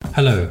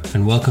Hello,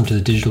 and welcome to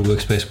the Digital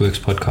Workspace Works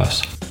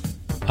podcast.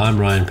 I'm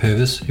Ryan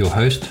Purvis, your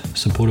host,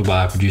 supported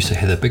by our producer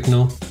Heather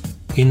Bicknell.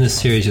 In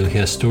this series, you'll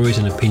hear stories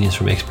and opinions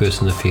from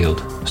experts in the field,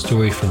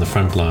 stories from the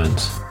front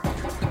lines,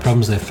 the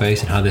problems they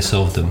face and how they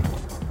solved them,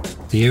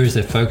 the areas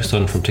they focused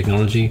on from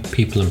technology,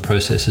 people and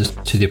processes,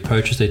 to the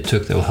approaches they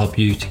took that will help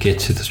you to get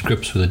to the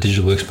grips with the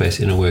digital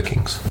workspace inner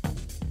workings.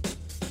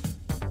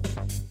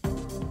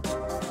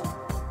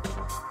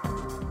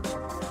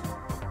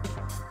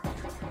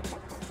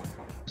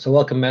 So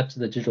welcome, Matt, to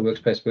the Digital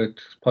Workspace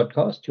Works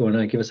podcast. Do you want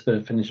to give us a bit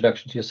of an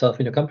introduction to yourself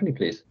and your company,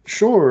 please?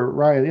 Sure,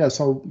 Ryan. Yeah,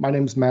 so my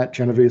name's Matt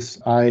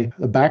Genovese. I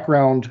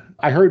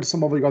heard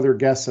some of the other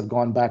guests have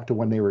gone back to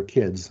when they were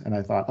kids, and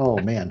I thought, oh,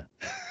 man.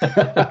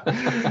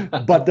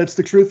 But that's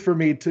the truth for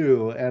me,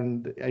 too.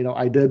 And,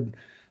 I did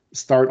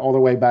start all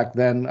the way back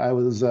then. I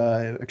was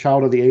a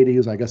child of the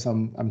 80s. I guess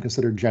I'm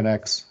considered Gen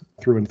X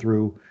through and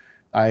through.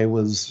 I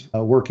was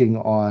working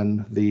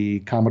on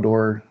the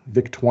Commodore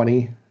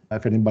VIC-20,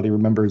 if anybody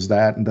remembers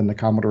that, and then the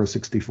Commodore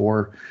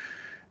 64.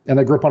 And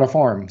I grew up on a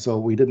farm, so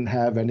we didn't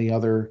have any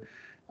other,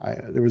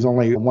 there was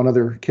only one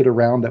other kid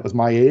around that was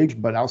my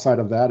age, but outside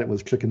of that, it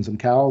was chickens and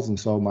cows. And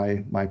so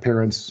my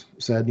parents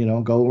said,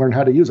 go learn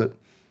how to use it.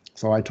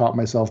 So I taught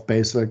myself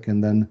BASIC,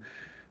 and then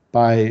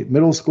by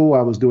middle school,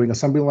 I was doing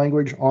assembly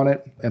language on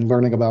it and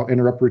learning about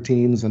interrupt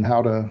routines and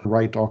how to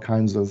write all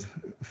kinds of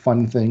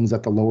fun things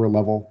at the lower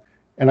level.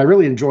 And I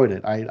really enjoyed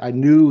it. I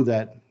knew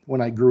that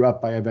when I grew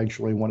up, I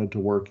eventually wanted to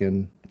work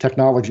in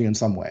technology in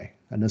some way.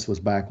 And this was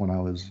back when I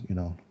was,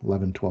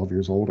 11, 12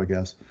 years old, I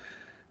guess.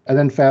 And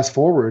then fast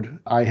forward,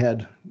 I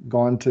had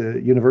gone to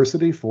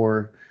university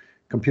for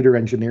computer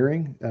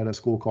engineering at a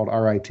school called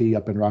RIT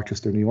up in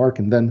Rochester, New York,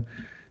 and then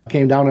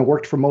came down and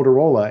worked for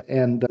Motorola.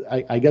 And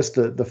I guess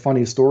the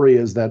funny story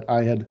is that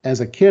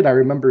as a kid, I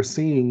remember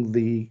seeing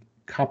the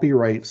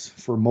copyrights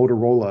for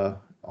Motorola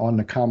on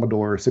the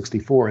Commodore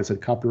 64. It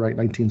said copyright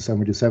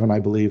 1977, I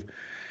believe,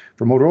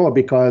 for Motorola,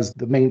 because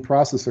the main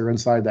processor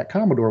inside that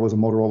Commodore was a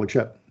Motorola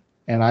chip.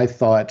 And I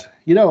thought,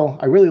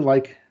 I really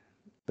like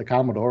the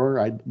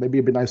Commodore. Maybe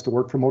it'd be nice to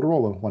work for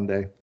Motorola one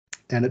day.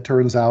 And it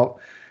turns out,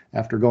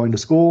 after going to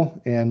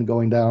school and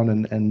going down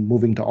and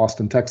moving to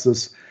Austin,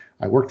 Texas,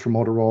 I worked for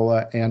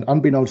Motorola. And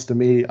unbeknownst to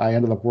me, I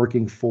ended up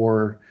working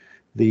for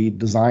the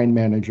design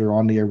manager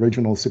on the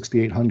original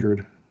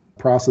 6800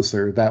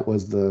 processor. That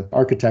was the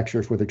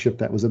architecture for the chip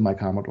that was in my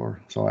Commodore.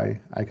 So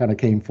I kind of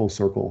came full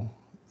circle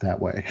that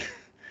way.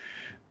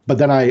 But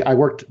then I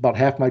worked about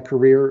half my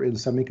career in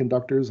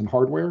semiconductors and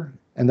hardware.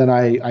 And then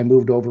I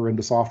moved over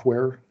into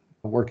software,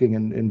 working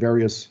in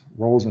various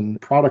roles in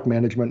product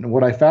management. And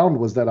what I found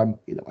was that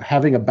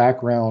having a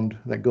background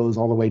that goes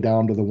all the way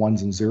down to the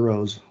ones and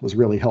zeros was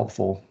really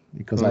helpful,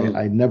 because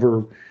I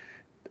never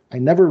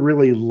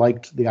really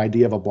liked the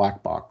idea of a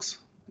black box.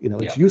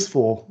 It's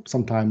useful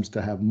sometimes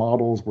to have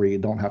models where you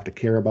don't have to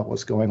care about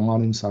what's going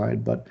on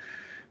inside. But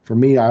for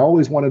me, I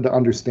always wanted to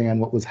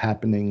understand what was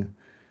happening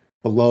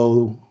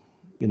below,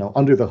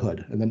 under the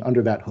hood, and then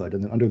under that hood,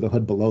 and then under the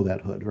hood below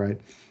that hood, right?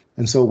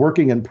 And so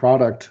working in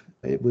product,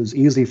 it was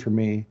easy for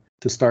me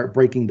to start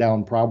breaking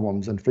down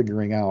problems and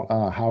figuring out,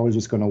 how is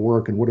this going to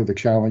work, and what are the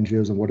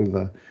challenges, and what are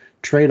the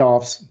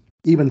trade-offs,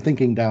 even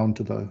thinking down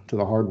to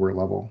the hardware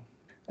level.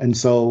 And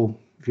so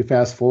if you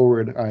fast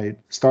forward, I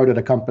started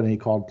a company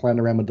called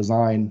Planorama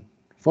Design,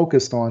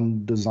 focused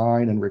on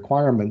design and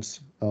requirements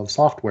of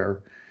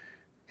software.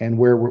 And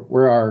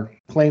where our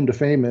claim to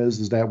fame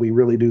is that we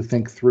really do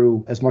think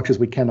through as much as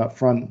we can up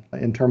front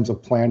in terms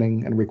of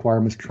planning and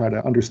requirements to try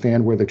to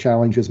understand where the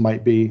challenges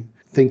might be,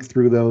 think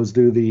through those,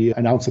 do the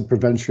an ounce of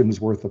prevention is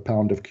worth a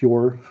pound of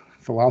cure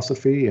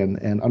philosophy,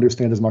 and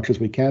understand as much as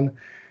we can,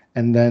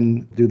 and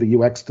then do the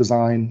UX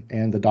design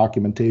and the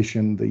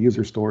documentation, the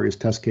user stories,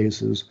 test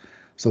cases,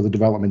 so the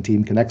development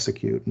team can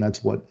execute. And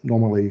that's what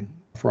normally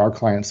for our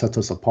clients sets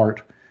us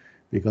apart,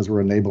 because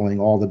we're enabling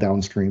all the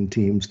downstream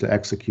teams to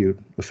execute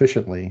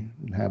efficiently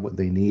and have what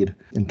they need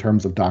in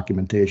terms of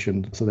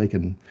documentation, so they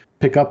can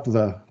pick up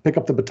the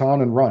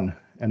baton and run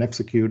and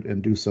execute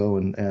and do so,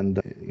 and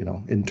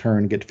in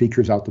turn get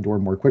features out the door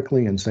more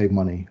quickly and save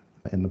money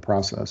in the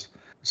process.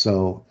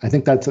 So I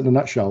think that's in a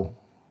nutshell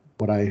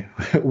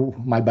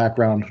my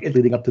background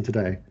leading up to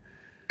today.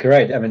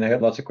 Great. I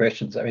got lots of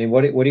questions.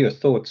 What are your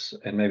thoughts,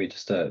 and maybe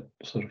just a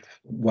sort of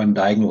one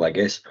diagonal, I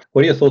guess.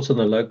 What are your thoughts on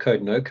the low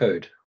code, no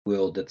code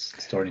world that's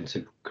starting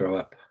to grow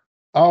up?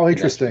 Oh,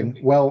 interesting.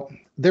 Well,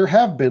 there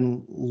have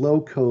been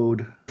low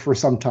code for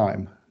some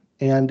time.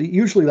 And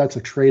usually that's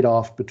a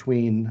trade-off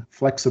between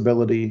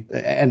flexibility,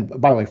 and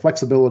by the way,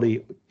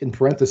 flexibility in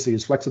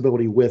parentheses,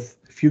 flexibility with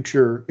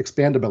future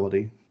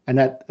expandability.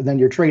 And then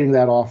you're trading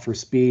that off for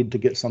speed to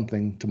get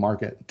something to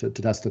market, to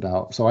test it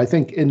out. So I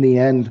think in the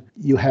end,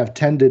 you have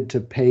tended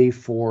to pay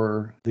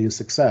for the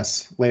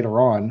success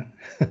later on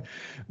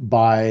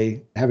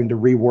by having to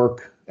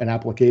rework an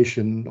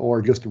application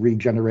or just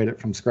regenerate it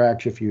from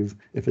scratch if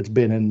it's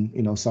been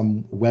in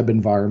some web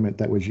environment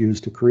that was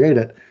used to create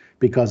it,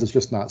 because it's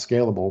just not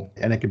scalable.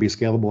 And it can be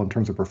scalable in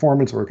terms of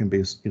performance, or it can be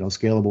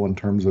scalable in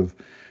terms of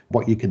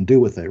what you can do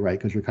with it, right?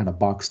 Because you're kind of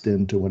boxed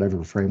into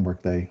whatever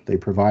framework they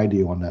provide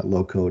you on that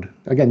low code.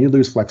 Again, you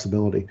lose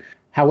flexibility.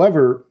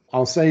 However,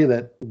 I'll say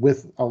that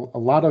with a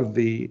lot of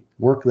the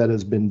work that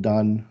has been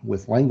done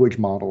with language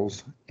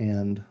models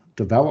and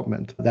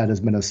development that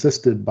has been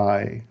assisted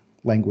by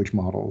language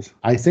models,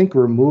 I think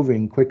we're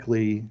moving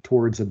quickly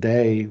towards a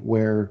day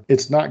where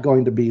it's not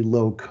going to be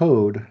low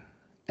code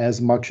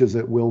as much as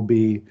it will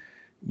be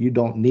you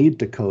don't need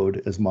to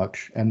code as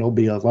much, and there'll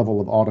be a level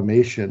of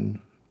automation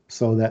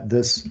so that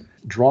this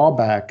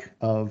drawback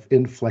of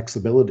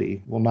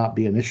inflexibility will not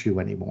be an issue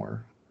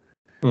anymore.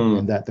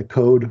 And that the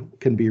code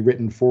can be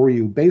written for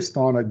you based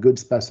on a good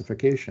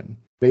specification,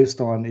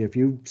 based on if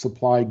you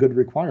supply good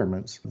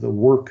requirements. The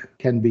work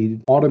can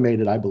be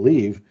automated, I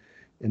believe,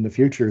 in the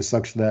future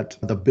such that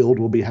the build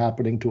will be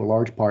happening to a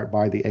large part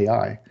by the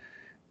AI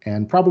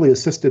and probably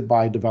assisted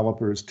by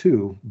developers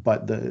too.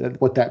 But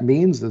what that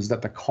means is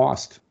that the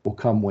cost will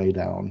come way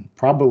down,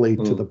 probably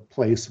to the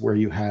place where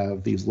you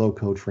have these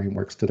low-code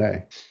frameworks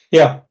today.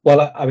 Yeah,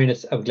 well, I mean,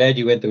 I'm glad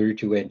you went the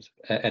route you went,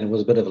 and it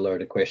was a bit of a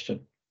loaded question,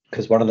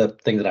 because one of the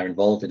things that I'm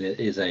involved in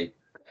is a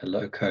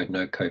low-code,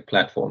 no-code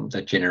platform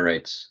that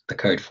generates the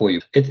code for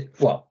you.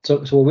 So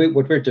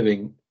what we're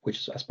doing, which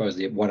is, I suppose,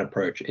 the one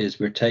approach, is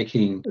we're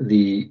giving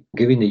the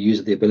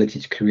user the ability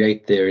to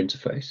create their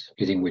interface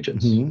using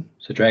widgets. Mm-hmm.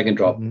 So drag and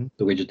drop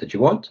the widget that you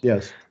want.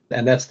 Yes.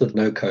 And that's the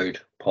no-code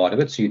part of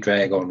it. So you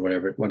drag on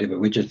whatever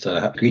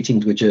widgets,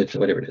 greetings widget,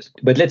 whatever it is.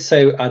 But let's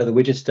say out of the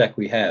widget stack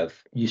we have,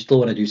 you still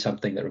want to do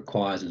something that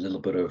requires a little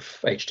bit of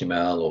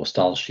HTML or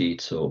style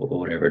sheets or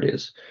whatever it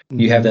is.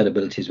 You have that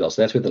ability as well.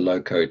 So that's where the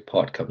low-code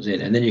part comes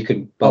in. And then you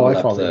can bubble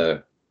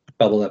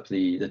up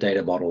the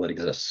data model that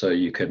exists. So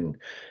you can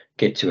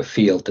get to a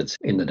field that's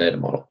in the data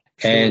model.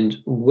 Sure. And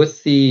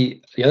with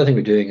the other thing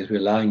we're doing is we're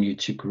allowing you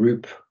to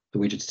group the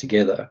widgets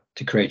together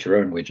to create your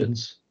own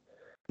widgets.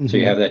 So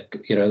you have that,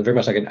 very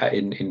much like in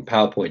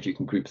PowerPoint, you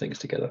can group things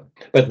together.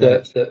 But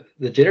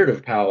the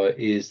generative power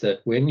is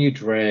that when you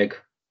drag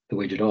the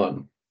widget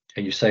on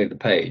and you save the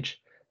page,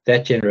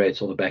 that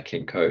generates all the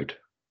backend code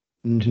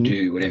to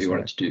do whatever you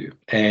want it to do.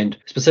 And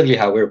specifically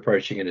how we're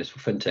approaching it is for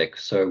fintech.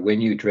 So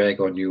when you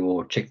drag on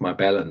your check my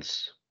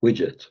balance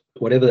widget,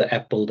 whatever the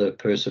app builder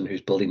person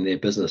who's building their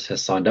business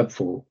has signed up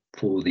for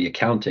the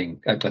accounting,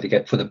 I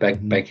think for the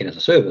banking as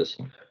a service,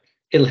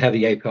 it'll have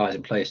the APIs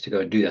in place to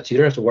go and do that. So you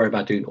don't have to worry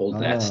about doing all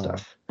that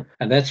stuff.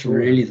 And that's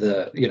really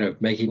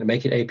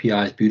making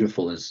APIs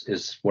beautiful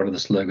is one of the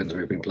slogans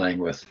we've been playing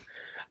with.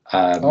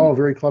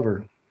 Very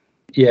clever.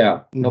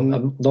 Yeah,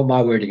 not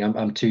my wording.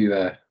 I'm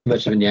too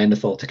much of a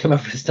Neanderthal to come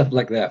up with stuff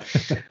like that.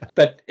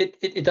 But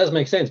it does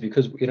make sense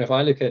because, if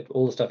I look at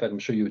all the stuff, I'm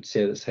sure you would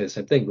say the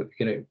same thing, but,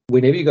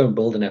 whenever you go and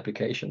build an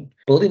application,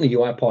 building the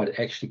UI part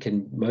actually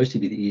can mostly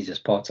be the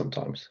easiest part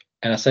sometimes.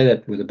 And I say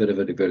that with a bit of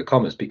a inverted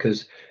commas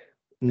because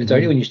it's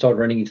only when you start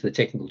running into the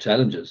technical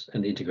challenges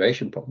and the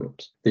integration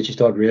problems that you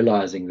start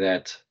realizing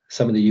that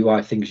some of the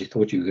UI things you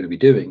thought you were going to be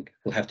doing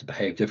will have to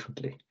behave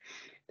differently.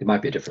 There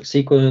might be a different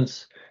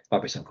sequence, there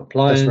might be some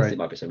compliance, there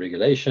might be some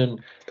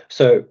regulation.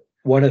 So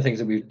one of the things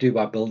that we do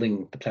by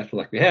building the platform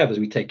like we have is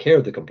we take care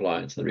of the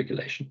compliance and the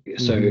regulation.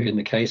 So in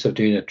the case of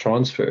doing a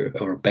transfer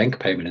or a bank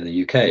payment in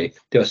the UK,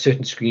 there are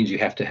certain screens you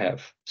have to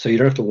have. So you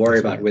don't have to worry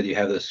about whether you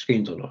have those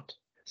screens or not.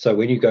 So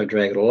when you go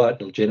drag it all out,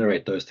 it'll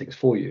generate those things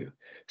for you.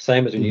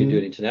 Same as when you do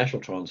an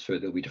international transfer,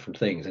 there'll be different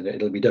things, and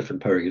it'll be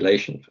different per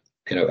regulation,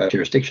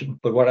 jurisdiction.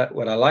 But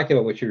what I like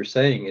about what you were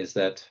saying is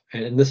that,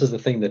 and this is the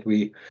thing that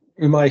we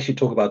might actually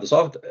talk about this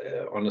on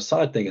a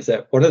side thing, is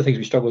that one of the things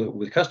we struggle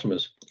with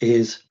customers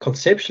is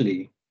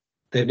conceptually,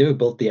 they've never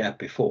built the app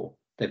before.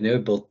 They've never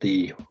built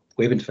the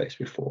web interface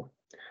before.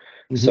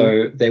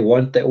 So they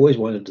always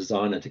want a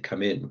designer to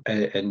come in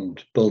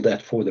and build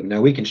that for them.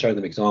 Now we can show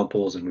them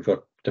examples and we've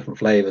got different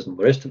flavors and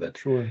the rest of it.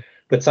 Sure.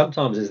 But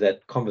sometimes there's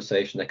that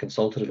conversation, that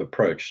consultative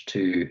approach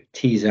to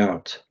tease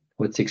out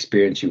what's the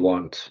experience you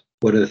want,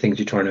 what are the things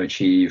you're trying to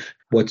achieve,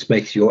 what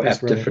makes your app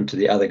different to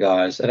the other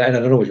guys. And I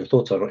don't know what your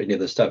thoughts are on any of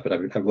this stuff, but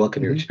I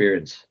welcome your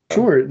experience.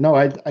 Sure. No,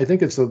 I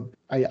think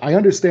I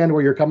understand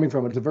where you're coming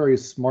from. It's a very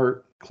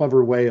smart,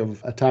 clever way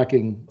of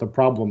attacking the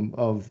problem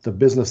of the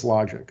business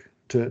logic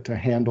to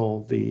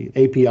handle the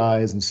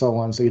APIs and so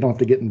on, so you don't have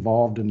to get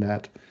involved in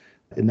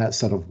that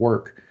set of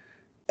work.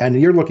 And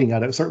you're looking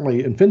at it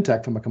certainly in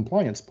fintech from a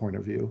compliance point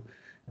of view,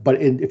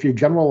 but if you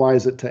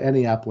generalize it to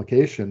any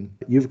application,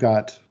 you've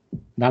got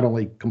not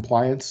only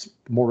compliance,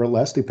 more or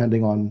less,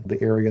 depending on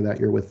the area that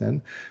you're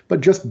within,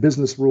 but just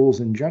business rules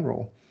in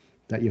general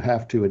that you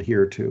have to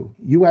adhere to.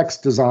 UX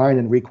design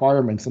and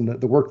requirements and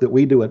the work that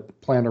we do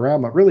at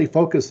Planorama really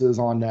focuses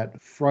on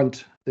that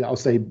front, I'll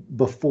say,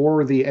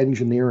 before the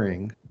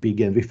engineering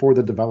before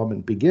the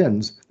development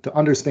begins, to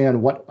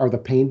understand what are the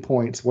pain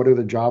points, what are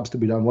the jobs to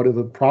be done, what are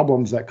the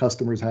problems that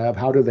customers have,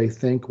 how do they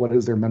think, what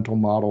is their mental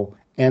model.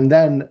 And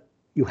then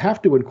you have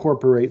to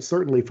incorporate,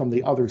 certainly from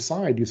the other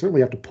side, you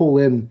certainly have to pull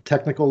in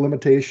technical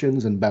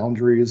limitations and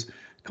boundaries,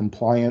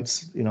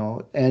 compliance,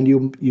 and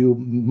you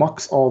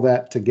mux all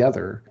that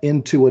together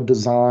into a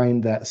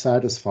design that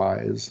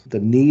satisfies the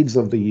needs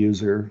of the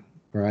user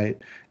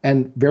right?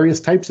 And various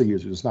types of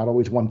users, not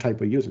always one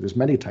type of user. There's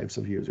many types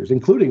of users,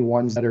 including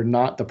ones that are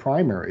not the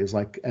primaries,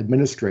 like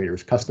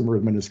administrators, customer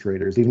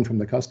administrators, even from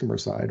the customer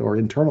side, or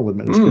internal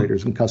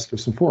administrators and customer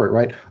support,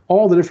 right?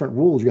 All the different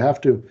rules, you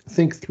have to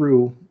think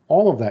through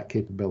all of that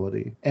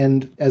capability,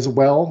 and as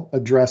well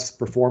address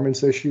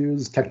performance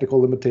issues, technical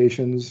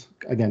limitations,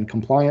 again,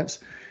 compliance.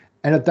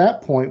 And at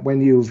that point, when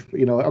you've,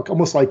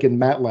 almost like in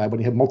MATLAB, when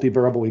you have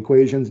multivariable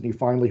equations and you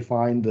finally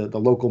find the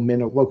local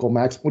min or local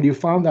max, when you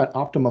found that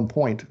optimum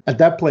point, at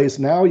that place,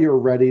 now you're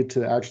ready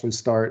to actually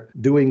start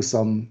doing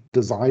some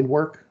design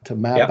work to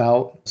map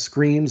out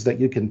screens that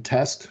you can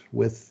test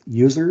with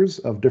users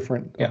of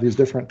these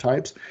different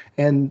types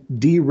and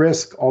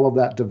de-risk all of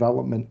that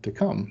development to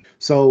come.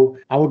 So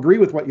I'll agree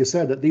with what you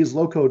said, that these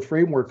low-code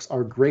frameworks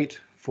are great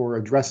for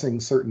addressing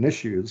certain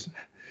issues.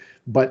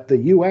 But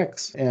the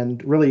UX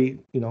and really,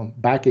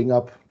 backing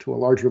up to a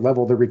larger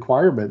level, the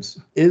requirements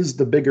is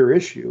the bigger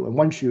issue. And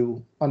once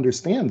you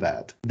understand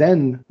that,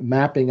 then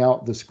mapping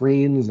out the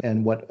screens,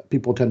 and what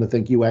people tend to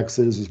think UX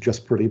is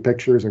just pretty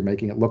pictures or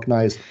making it look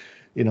nice,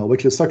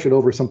 which is such an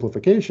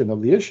oversimplification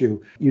of the issue.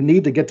 You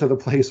need to get to the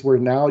place where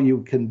now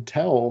you can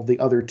tell the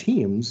other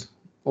teams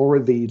or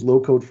the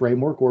low-code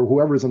framework or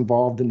whoever's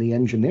involved in the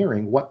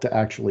engineering what to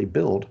actually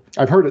build.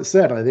 I've heard it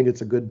said, and I think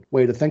it's a good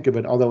way to think of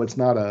it, although it's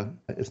not a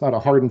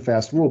hard and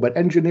fast rule, but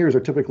engineers are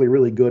typically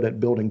really good at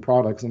building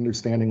products,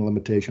 understanding the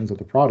limitations of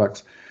the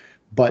products,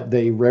 but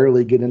they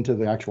rarely get into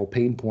the actual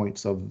pain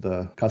points of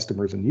the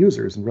customers and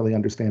users and really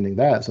understanding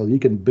that. So you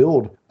can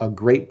build a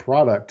great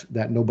product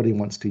that nobody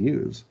wants to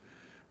use,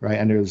 right?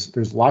 And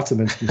there's lots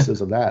of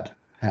instances of that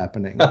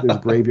happening. There's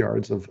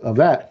graveyards of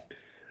that.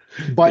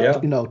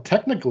 But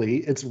technically,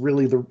 it's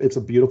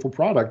a beautiful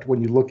product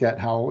when you look at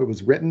how it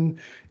was written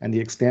and the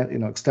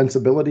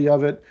extensibility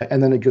of it,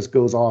 and then it just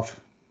goes off,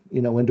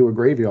 into a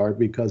graveyard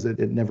because it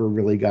never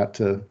really got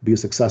to be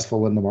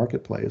successful in the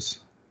marketplace.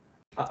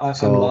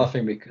 I'm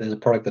laughing because there's a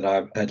product that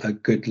I've had a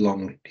good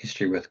long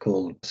history with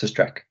called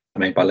Systrack,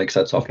 made by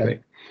Lakeside Software. Okay.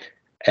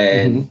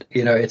 And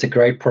it's a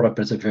great product,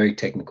 but it's a very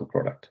technical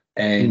product.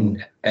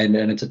 And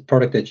it's a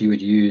product that you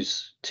would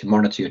use to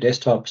monitor your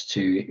desktops,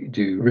 to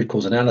do root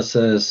cause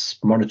analysis,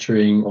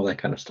 monitoring, all that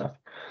kind of stuff.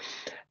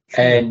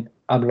 Sure. And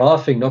I'm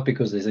laughing not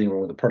because there's anything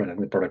wrong with the product. I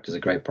think the product is a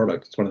great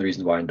product. It's one of the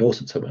reasons why I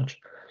endorse it so much.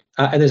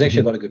 And there's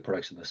actually a lot of good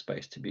products in this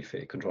space, to be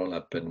fair, Control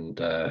Up and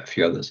a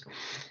few others.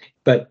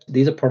 But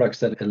these are products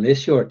that,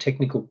 unless you're a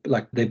technical,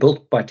 like they're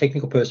built by a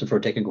technical person for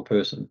a technical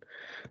person.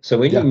 So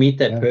when you meet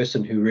that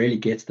person who really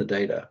gets the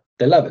data,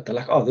 they love it. They're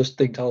like, oh, this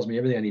thing tells me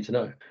everything I need to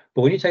know.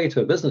 But when you take it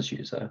to a business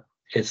user,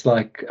 it's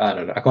like, I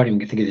don't know, I can't even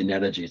think of the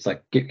analogy. It's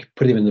like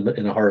put them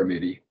in a horror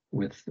movie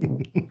with,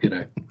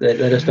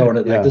 they just don't want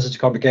it. Like, this is too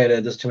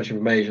complicated. This is too much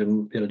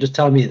information. Just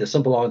tell me the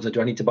simple answer.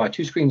 Do I need to buy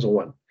 2 screens or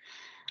one?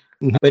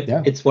 But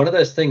it's one of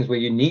those things where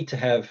you need to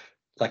have,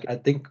 like, I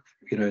think,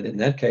 in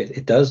that case,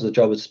 it does the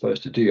job it's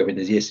supposed to do. I mean,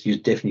 there's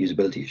definitely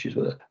usability issues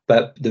with it.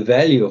 But the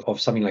value of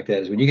something like that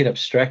is when you get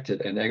abstracted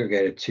and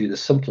aggregated to the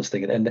simplest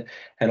thing.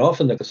 And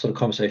often the sort of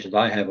conversations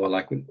I have are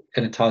like, and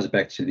it ties it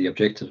back to the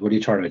objectives. What are you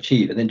trying to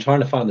achieve? And then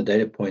trying to find the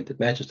data point that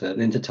matches that,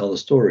 and then to tell the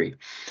story.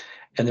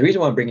 And the reason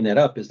why I'm bringing that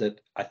up is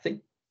that I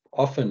think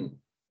often,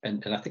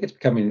 and I think it's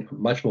becoming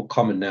much more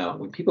common now,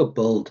 when people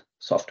build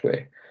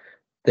software,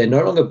 they're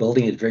no longer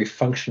building it very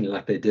functionally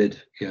like they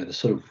did, the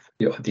sort of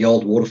the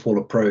old waterfall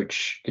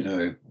approach,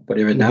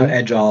 whatever. Now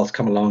Agile's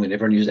come along and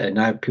everyone uses it. And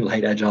now people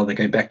hate Agile. They're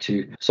going back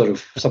to sort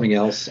of something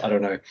else. I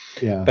don't know.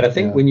 Yeah. But I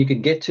think when you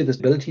can get to this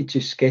ability to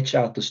sketch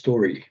out the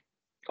story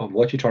of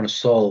what you're trying to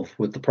solve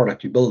with the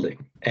product you're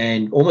building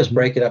and almost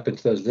break it up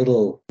into those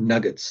little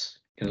nuggets,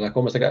 like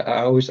almost like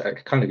I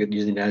kind of get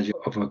using the analogy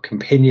of a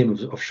compendium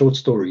of short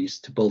stories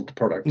to build the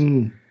product.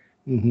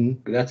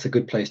 That's a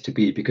good place to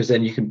be, because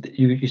then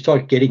you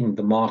start getting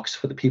the marks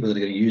for the people that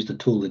are going to use the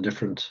tool in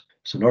different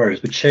scenarios,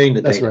 but sharing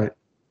the data. That's right.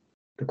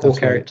 The core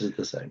characters are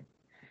the same.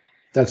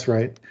 That's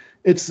right.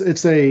 It's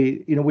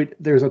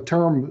there's a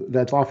term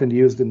that's often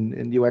used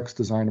in UX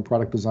design and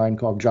product design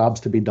called jobs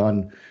to be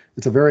done.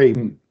 It's a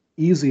very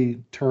easy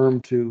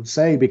term to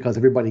say because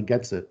everybody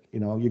gets it.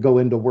 You go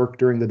into work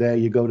during the day,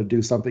 you go to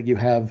do something, you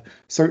have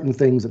certain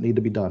things that need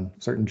to be done,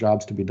 certain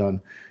jobs to be done.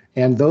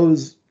 And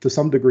those, to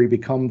some degree,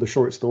 become the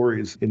short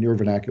stories in your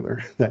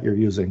vernacular that you're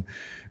using,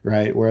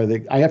 right? Where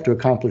I have to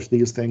accomplish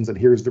these things, and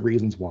here's the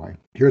reasons why.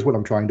 Here's what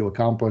I'm trying to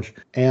accomplish.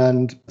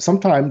 And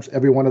sometimes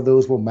every one of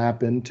those will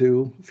map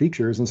into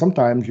features. And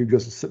sometimes you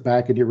just sit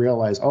back and you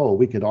realize, oh,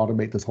 we could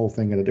automate this whole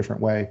thing in a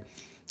different way,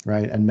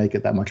 right? And make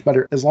it that much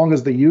better. As long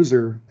as the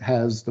user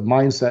has the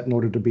mindset in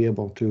order to be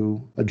able to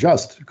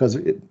adjust. Because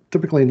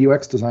typically in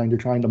UX design, you're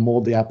trying to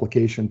mold the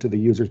application to the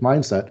user's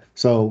mindset.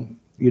 So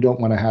you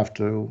don't want to have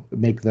to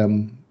make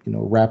them,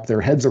 wrap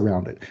their heads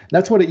around it.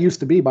 That's what it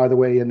used to be, by the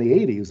way, in the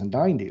 80s and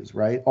 90s,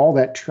 right? All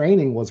that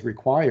training was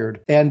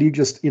required. And you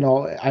just,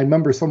 I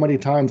remember so many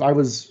times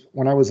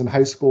when I was in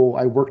high school,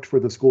 I worked for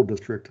the school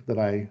district that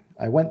I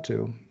went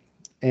to.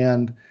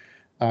 And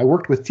I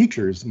worked with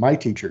teachers, my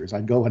teachers.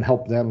 I'd go and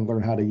help them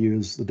learn how to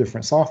use the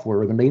different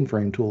software or the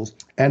mainframe tools.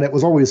 And it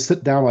was always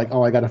sit down like,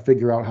 oh, I got to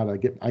figure out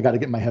I got to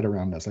get my head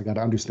around this. I got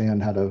to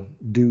understand how to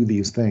do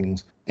these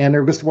things. And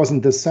there just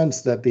wasn't this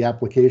sense that the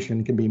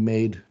application can be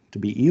made to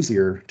be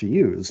easier to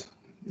use.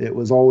 It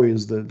was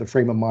always the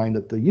frame of mind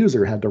that the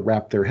user had to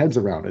wrap their heads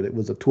around it. It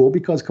was a tool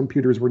because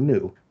computers were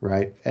new,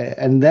 right?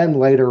 And then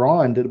later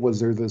on,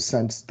 was there the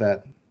sense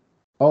that,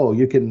 oh,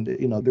 you can,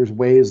 there's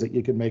ways that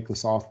you can make the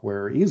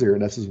software easier.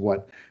 And this is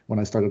when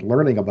I started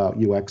learning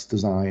about UX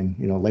design,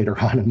 later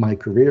on in my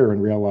career,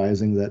 and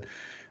realizing that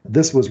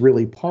this was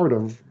really part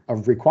of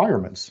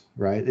requirements,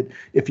 right?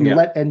 If you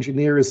let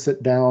engineers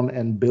sit down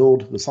and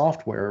build the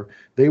software,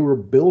 they will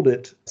build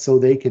it so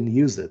they can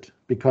use it,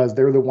 because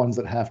they're the ones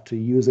that have to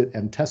use it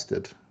and test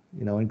it,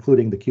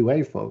 including the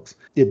QA folks.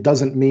 It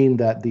doesn't mean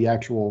that the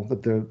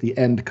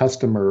end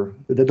customer,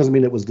 that doesn't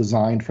mean it was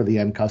designed for the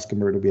end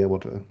customer to be able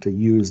to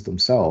use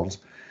themselves.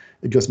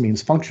 It just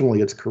means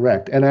functionally it's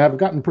correct. And I've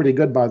gotten pretty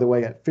good, by the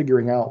way, at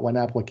figuring out when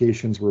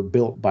applications were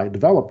built by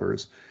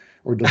developers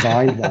or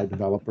designed by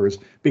developers,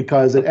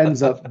 because it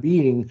ends up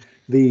being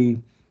the,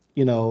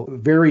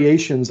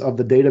 variations of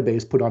the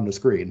database put on the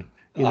screen,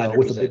 100%.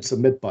 with a big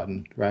submit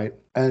button, right?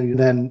 And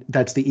then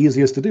that's the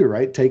easiest to do,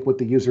 right? Take what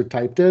the user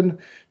typed in,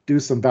 do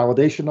some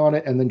validation on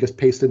it, and then just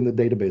paste it in the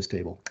database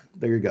table.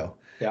 There you go.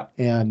 Yeah.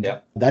 And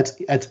that's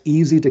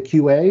easy to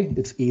QA.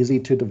 It's easy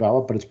to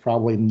develop, but it's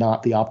probably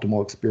not the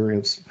optimal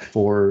experience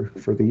for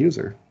the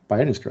user by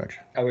any stretch.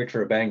 I worked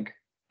for a bank,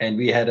 and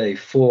we had a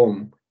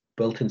form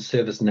built in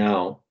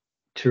ServiceNow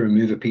to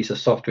remove a piece of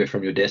software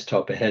from your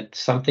desktop. It had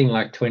something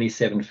like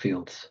 27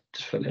 fields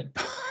to fill in.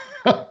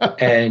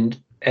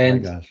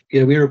 And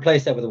we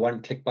replaced that with a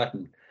one-click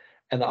button.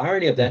 And the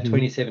irony of that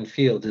 27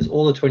 fields is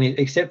all the 20,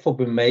 except for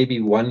maybe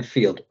one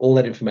field, all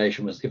that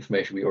information was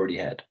information we already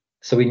had.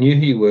 So we knew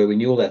who you were, we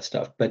knew all that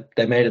stuff, but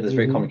they made it this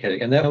very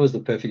complicated. And that was the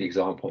perfect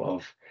example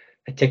of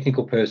a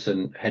technical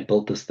person had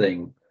built this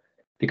thing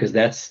because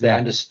they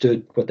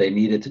understood what they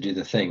needed to do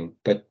the thing.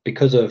 But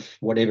because of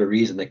whatever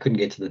reason, they couldn't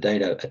get to the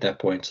data at that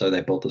point. So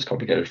they built this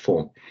complicated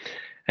form.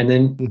 And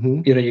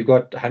then, you've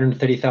got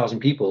 130,000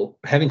 people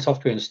having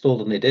software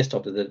installed on their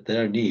desktop that they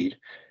don't need,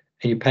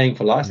 and you're paying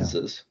for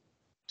licenses.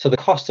 So the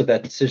cost of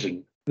that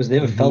decision was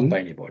never felt by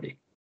anybody.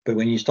 But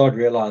when you start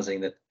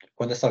realizing that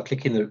when they start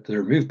clicking the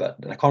remove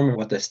button, and I can't remember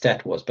what the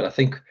stat was, but I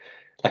think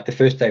like the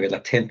first day we had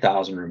like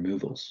 10,000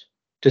 removals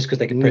just because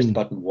they could press the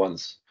button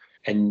once.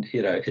 And,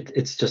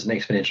 it's just an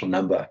exponential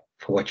number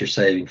for what you're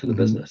saving for the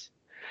business.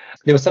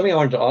 There was something I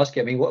wanted to ask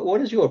you. I mean,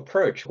 what is your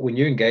approach when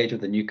you engage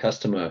with a new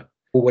customer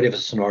or whatever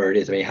scenario it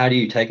is? I mean, how do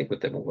you take it with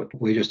them?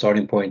 Where's your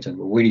starting point and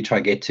where do you try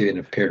to get to in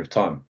a period of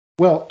time?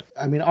 Well,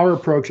 I mean, our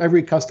approach,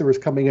 every customer is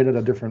coming in at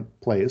a different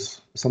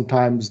place.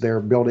 Sometimes they're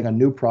building a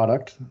new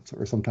product,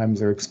 or sometimes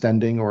they're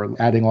extending or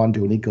adding on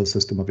to an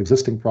ecosystem of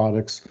existing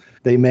products.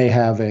 They may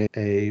have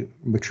a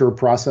mature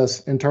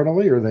process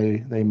internally, or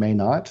they may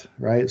not,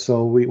 right?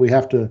 So we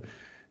have to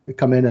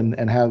come in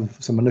and have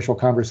some initial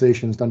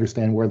conversations to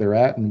understand where they're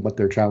at and what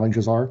their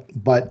challenges are.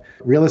 But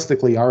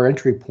realistically, our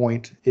entry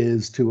point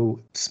is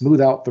to smooth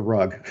out the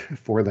rug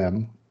for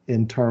them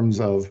in terms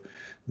of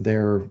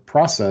their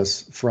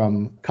process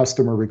from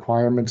customer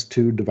requirements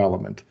to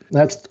development.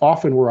 That's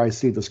often where I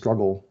see the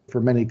struggle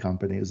for many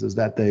companies, is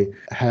that they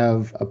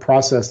have a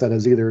process that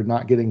is either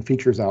not getting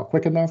features out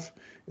quick enough,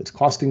 it's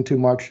costing too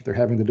much, they're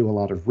having to do a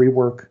lot of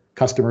rework,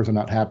 customers are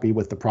not happy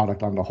with the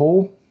product on the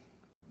whole.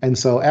 And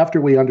so after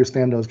we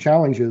understand those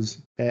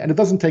challenges, and it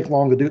doesn't take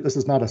long to do, this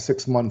is not a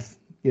 6-month,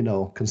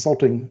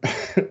 consulting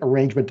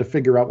arrangement to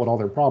figure out what all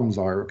their problems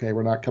are. Okay,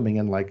 we're not coming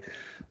in like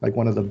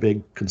one of the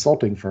big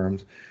consulting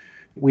firms.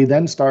 We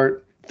then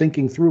start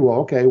thinking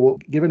through,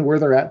 given where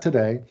they're at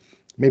today,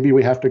 maybe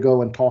we have to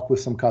go and talk with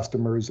some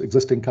customers,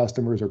 existing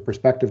customers or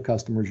prospective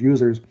customers,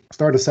 users,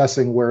 start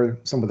assessing where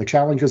some of the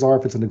challenges are.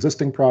 If it's an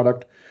existing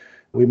product,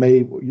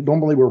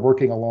 normally we're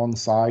working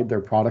alongside their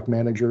product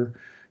manager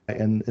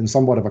in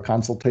somewhat of a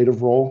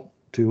consultative role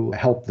to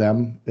help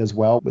them as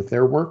well with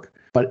their work.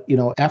 But,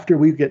 after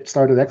we get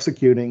started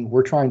executing,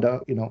 we're trying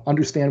to,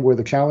 understand where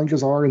the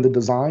challenges are in the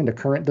design, the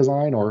current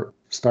design, or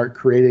start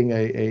creating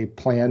a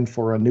plan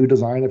for a new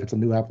design if it's a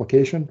new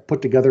application,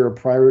 put together a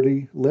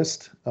priority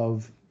list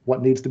of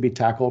what needs to be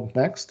tackled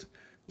next,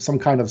 some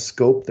kind of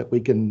scope that we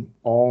can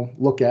all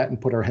look at and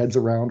put our heads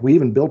around. We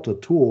even built a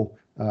tool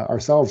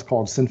ourselves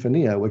called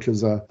Sinfonia, which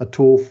is a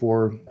tool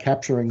for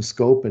capturing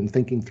scope and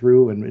thinking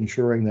through and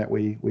ensuring that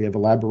we have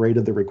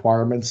elaborated the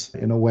requirements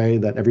in a way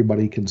that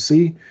everybody can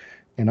see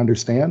and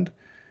understand.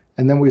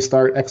 And then we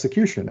start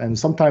execution. And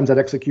sometimes that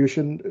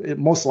execution,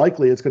 most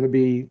likely it's going to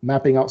be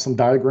mapping out some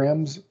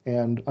diagrams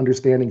and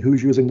understanding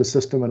who's using the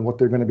system and what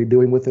they're going to be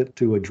doing with it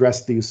to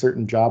address these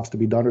certain jobs to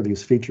be done or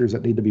these features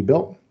that need to be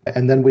built.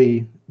 And then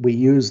we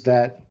use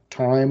that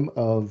time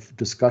of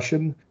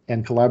discussion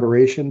and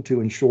collaboration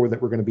to ensure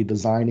that we're going to be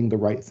designing the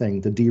right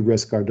thing, to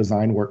de-risk our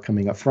design work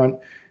coming up front.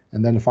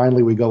 And then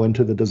finally, we go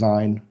into the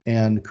design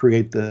and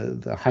create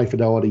the high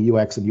fidelity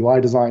UX and UI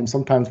design.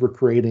 Sometimes we're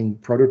creating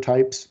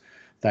prototypes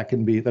that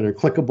are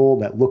clickable,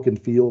 that look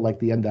and feel like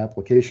the end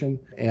application.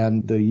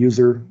 And the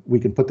user, we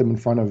can put them in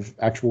front of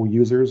actual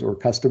users or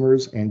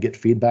customers and get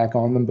feedback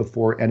on them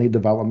before any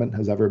development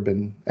has ever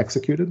been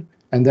executed.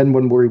 And then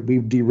when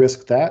we've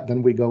de-risked that,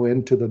 then we go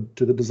into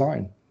the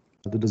design.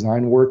 The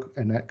design work,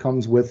 and that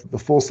comes with the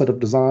full set of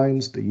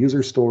designs, the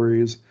user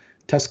stories,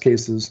 test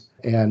cases,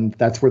 and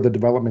that's where the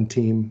development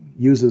team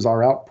uses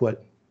our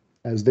output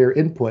as their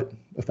input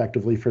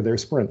effectively for their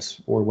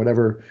sprints or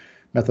whatever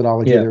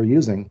methodology they're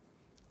using.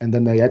 And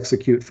then they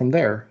execute from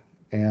there.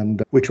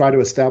 And we try to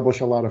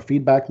establish a lot of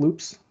feedback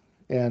loops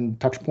and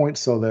touch points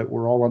so that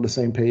we're all on the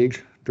same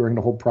page during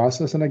the whole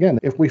process. And again,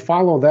 if we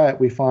follow that,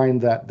 we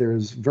find that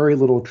there's very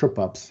little trip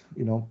ups.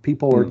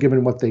 People are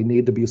given what they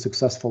need to be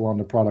successful on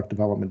the product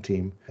development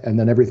team. And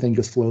then everything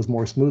just flows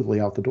more smoothly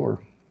out the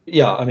door.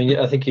 Yeah, I mean,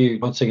 I think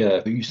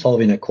you're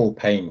solving a core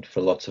pain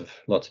for lots of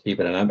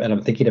people. And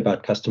I'm thinking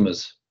about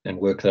customers and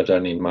work that I've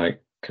done in my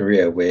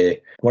career where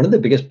one of the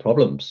biggest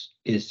problems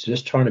is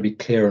just trying to be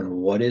clear on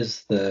what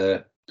is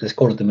let's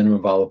call it the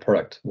minimum viable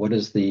product. What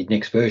does the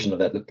next version of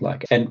that look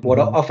like? And what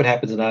often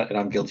happens, and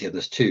I'm guilty of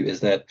this too, is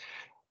that,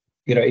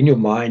 in your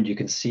mind, you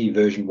can see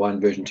version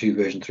 1, version 2,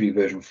 version 3,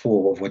 version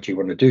 4 of what you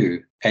want to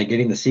do and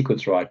getting the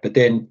sequence right. But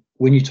then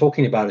when you're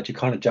talking about it, you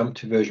kind of jump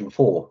to version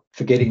 4,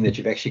 forgetting that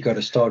you've actually got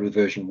to start with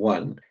version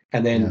 1.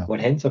 And then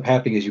what ends up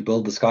happening is you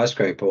build the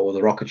skyscraper or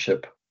the rocket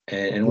ship,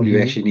 and all you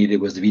actually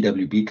needed was the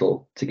VW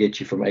Beetle to get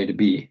you from A to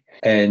B.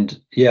 And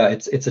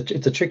it's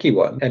a tricky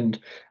one. And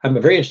I'm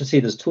very interested to see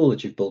this tool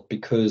that you've built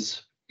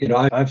because,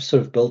 I've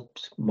sort of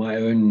built my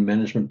own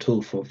management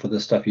tool for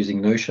this stuff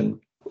using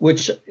Notion,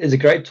 which is a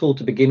great tool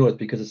to begin with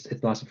because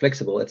it's nice and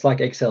flexible. It's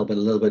like Excel, but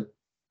a little bit,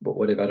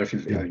 whatever. I don't know if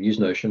you've ever used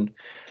Notion.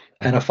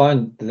 And I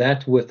find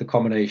that with the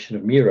combination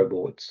of Miro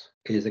boards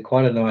is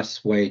quite a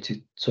nice way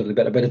to sort of,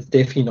 but it's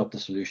definitely not the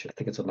solution. I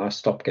think it's a nice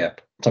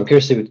stopgap. So I'm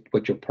curious to see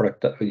what your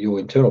product, your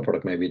internal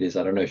product, maybe it is.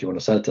 I don't know if you want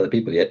to sell it to other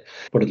people yet,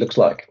 what it looks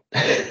like.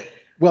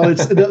 Well,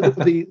 it's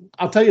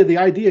I'll tell you, the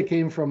idea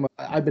came from,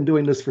 I've been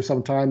doing this for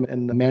some time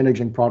in the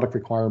managing product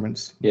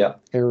requirements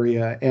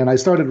area. And I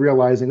started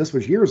realizing, this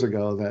was years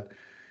ago, that,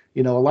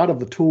 a lot of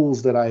the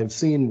tools that I have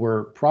seen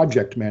were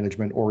project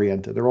management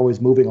oriented. They're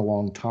always moving a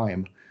long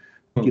time.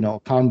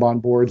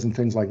 Kanban boards and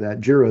things like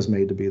that. Jira's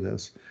made to be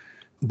this.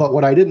 But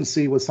what I didn't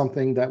see was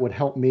something that would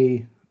help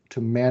me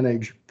to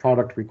manage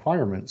product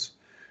requirements,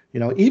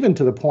 even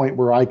to the point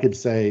where I could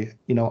say,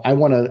 I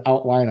want to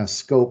outline a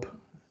scope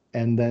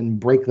and then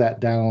break that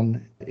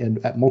down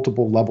at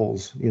multiple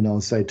levels,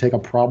 say take a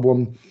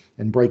problem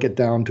and break it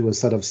down to a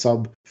set of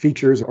sub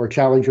features or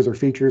challenges or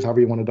features,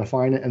 however you want to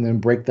define it, and then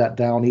break that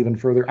down even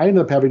further. I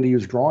ended up having to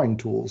use drawing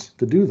tools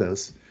to do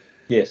this.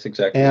 Yes,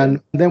 exactly.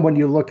 And then when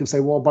you look and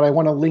say, well, but I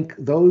want to link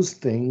those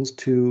things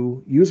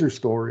to user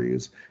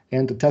stories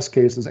and to test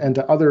cases and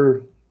to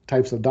other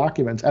types of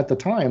documents, at the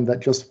time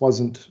that just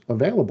wasn't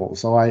available.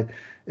 So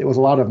it was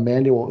a lot of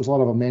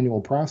a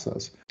manual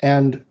process.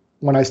 And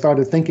when I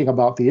started thinking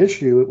about the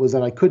issue, it was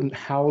that I couldn't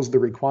house the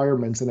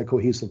requirements in a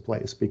cohesive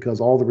place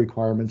because all the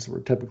requirements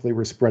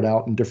were spread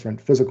out in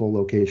different physical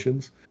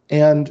locations.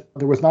 And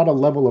there was not a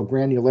level of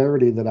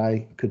granularity that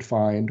I could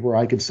find where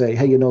I could say,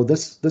 hey,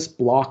 this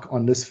block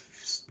on this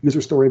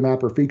user story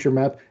map or feature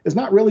map is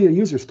not really a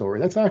user story.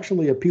 That's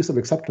actually a piece of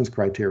acceptance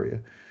criteria,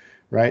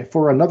 right,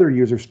 for another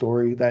user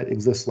story that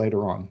exists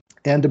later on.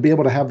 And to be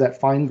able to have that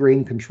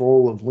fine-grained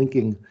control of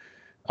linking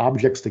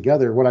objects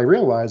together, what I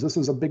realized, this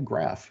is a big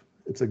graph.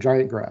 It's a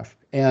giant graph.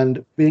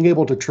 And being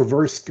able to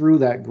traverse through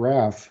that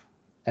graph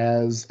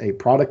as a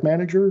product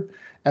manager,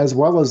 as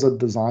well as a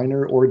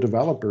designer or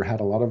developer, had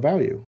a lot of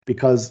value.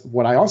 Because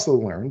what I also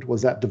learned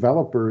was that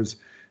developers,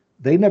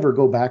 they never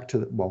go back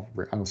to, well,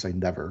 I don't say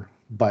never,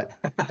 but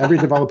every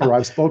developer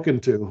I've spoken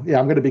to,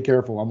 I'm going to be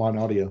careful, I'm on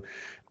audio,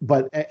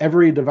 but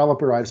every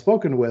developer I've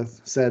spoken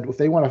with said if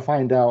they want to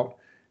find out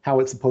how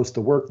it's supposed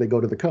to work, they go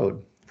to the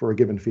code for a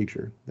given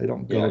feature. They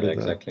don't go to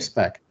the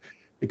spec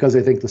because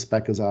they think the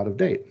spec is out of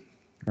date,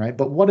 right?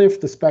 But what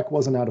if the spec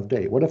wasn't out of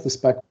date? What if the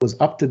spec was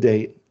up to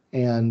date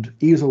and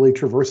easily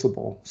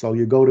traversable? So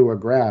you go to a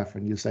graph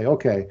and you say,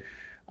 okay,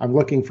 I'm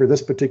looking for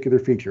this particular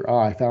feature.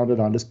 I found it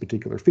on this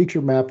particular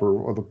feature map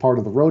or the part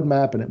of the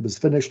roadmap, and it was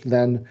finished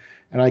then.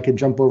 And I can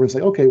jump over and say,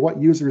 okay, what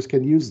users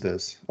can use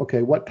this?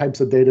 Okay, what types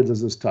of data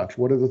does this touch?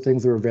 What are the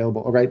things that are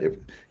available? All right,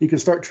 you can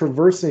start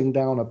traversing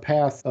down a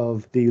path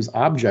of these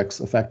objects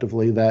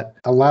effectively that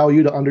allow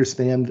you to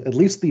understand at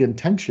least the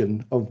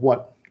intention of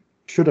what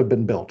should have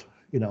been built.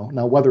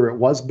 Now whether it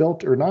was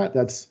built or not,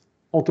 that's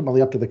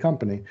ultimately up to the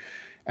company.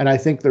 And I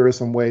think there are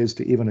some ways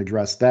to even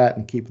address that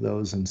and keep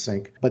those in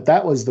sync. But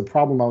that was the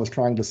problem I was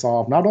trying to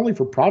solve, not only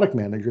for product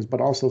managers,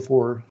 but also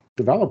for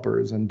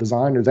developers and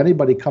designers,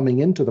 anybody coming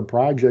into the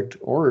project,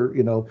 or,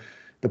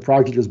 the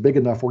project is big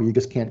enough where you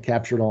just can't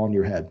capture it all in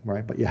your head,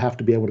 right? But you have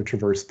to be able to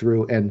traverse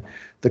through. And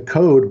the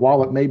code,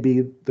 while it may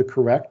be the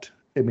correct,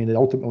 it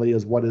ultimately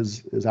is what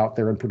is out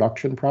there in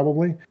production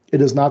probably, it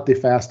is not the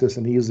fastest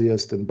and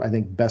easiest and I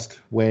think best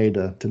way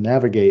to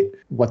navigate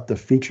what the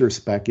feature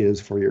spec is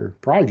for your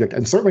project.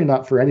 And certainly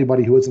not for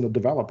anybody who isn't a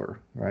developer,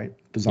 right?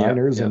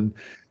 Designers and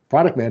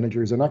Product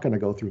managers are not going to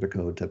go through the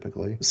code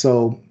typically.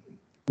 So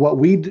what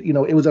we,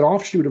 it was an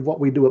offshoot of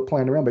what we do at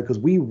Planorama, because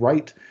we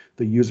write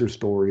the user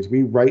stories,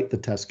 we write the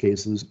test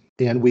cases,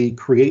 and we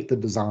create the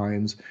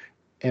designs,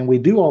 and we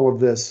do all of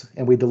this,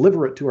 and we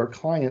deliver it to our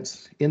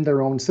clients in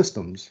their own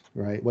systems,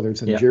 right? Whether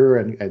it's in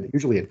Jira and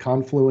usually at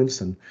Confluence,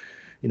 and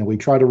we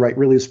try to write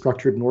really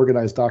structured and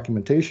organized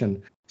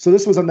documentation. So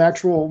this was a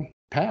natural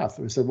path.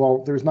 We said,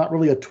 well, there's not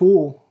really a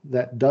tool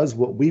that does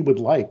what we would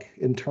like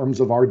in terms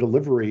of our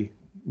delivery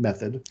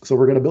method, so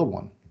we're going to build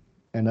one.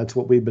 And that's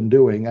what we've been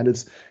doing. And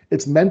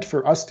it's meant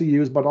for us to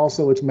use, but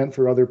also it's meant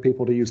for other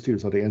people to use too.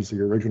 So to answer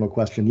your original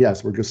question,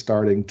 yes, we're just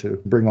starting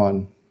to bring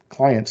on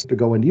clients to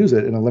go and use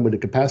it in a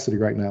limited capacity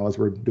right now as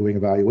we're doing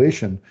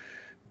evaluation.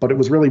 But it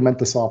was really meant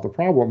to solve the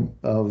problem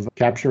of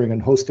capturing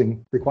and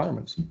hosting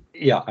requirements.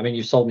 Yeah, I mean,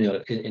 you sold me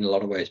in a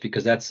lot of ways,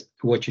 because that's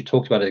what you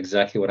talked about,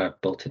 exactly what I've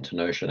built into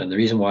Notion. And the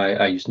reason why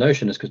I use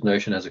Notion is because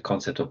Notion has a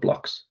concept of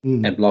blocks,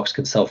 and blocks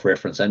can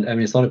self-reference. And I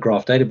mean, it's not a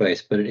graph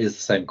database, but it is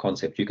the same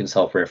concept. You can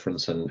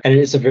self-reference, and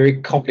it's a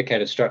very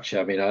complicated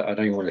structure. I mean, I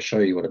don't even want to show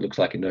you what it looks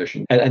like in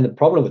Notion. And the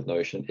problem with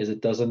Notion is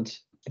it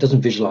doesn't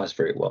visualize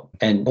very well.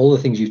 And all the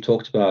things you've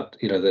talked about,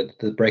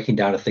 the breaking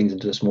down of things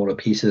into the smaller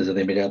pieces and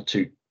then being able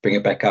to bring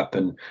it back up.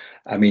 And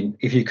I mean,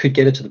 if you could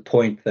get it to the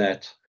point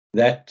that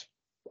that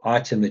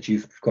item that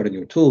you've got in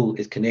your tool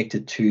is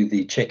connected to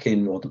the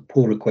check-in or the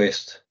pull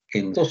request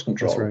in source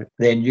control,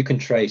 then you can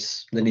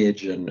trace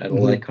lineage and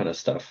all that kind of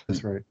stuff.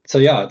 That's right. So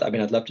yeah, I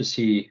mean, I'd love to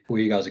see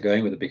where you guys are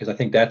going with it, because I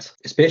think that's,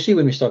 especially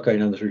when we start going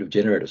down this route of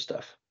generative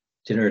stuff,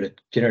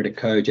 generated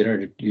code,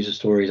 generated user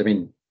stories. I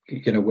mean,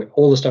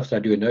 all the stuff that I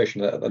do in Notion,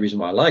 the reason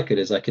why I like it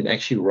is I can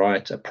actually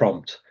write a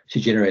prompt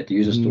to generate the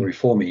user story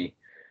for me.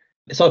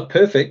 It's not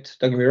perfect,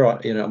 don't get me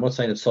wrong. I'm not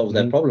saying it solves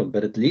that problem,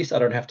 but at least I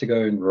don't have to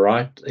go and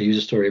write a user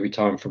story every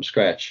time from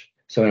scratch.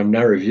 So when I'm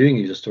now reviewing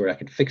a user story, I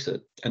can fix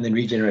it and then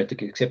regenerate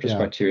the acceptance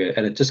criteria.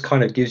 And it just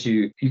kind of gives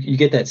you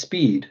get that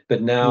speed,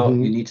 but now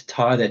you need to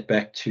tie that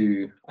back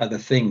to other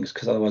things,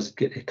 because otherwise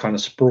it kind of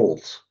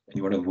sprawls, and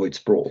you want to avoid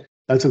sprawl.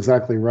 That's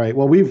exactly right.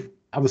 Well,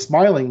 I was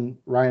smiling,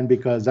 Ryan,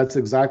 because that's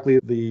exactly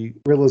the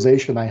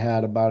realization I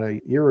had about a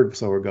year or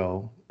so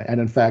ago. And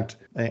in fact,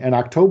 in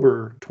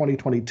October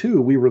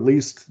 2022, we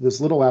released this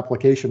little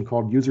application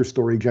called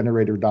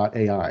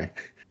userstorygenerator.ai.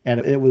 And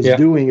it was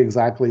doing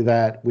exactly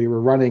that. We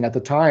were running, at the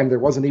time, there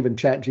wasn't even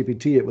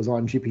ChatGPT, it was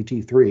on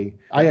GPT-3.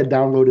 I had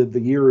downloaded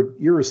the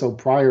year or so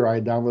prior, I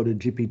had downloaded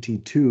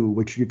GPT-2,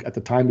 which at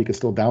the time you could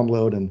still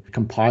download and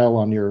compile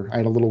on I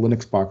had a little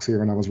Linux box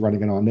here, and I was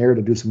running it on there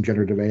to do some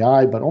generative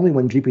AI. But only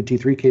when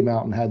GPT-3 came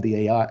out and had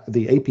the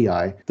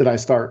API did I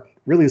start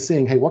really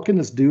seeing, hey, what can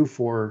this do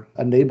for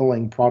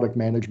enabling product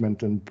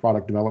management and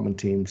product development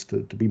teams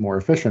to be more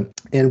efficient?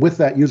 And with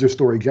that user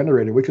story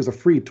generator, which is a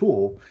free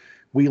tool,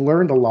 we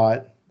learned a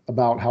lot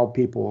about how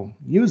people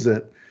use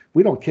it.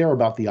 We don't care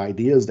about the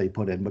ideas they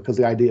put in, because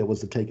the idea was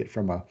to take it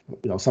from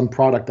some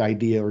product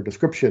idea or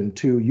description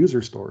to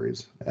user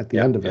stories at the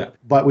end of it.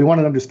 But we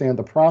wanted to understand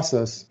the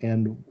process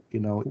and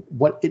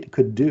what it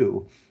could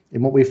do.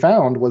 And what we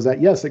found was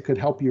that, yes, it could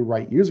help you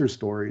write user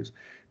stories,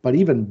 but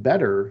even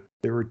better,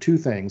 there were two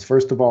things.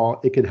 First of all,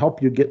 it could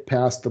help you get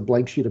past the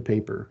blank sheet of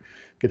paper.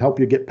 It could help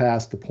you get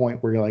past the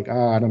point where you're like,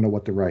 I don't know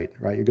what to write,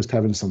 right? You're just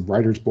having some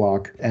writer's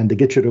block, and to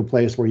get you to a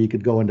place where you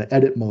could go into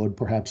edit mode,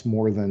 perhaps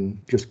more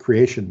than just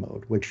creation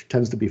mode, which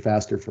tends to be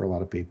faster for a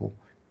lot of people.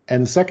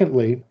 And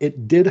secondly,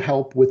 it did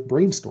help with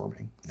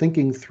brainstorming,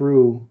 thinking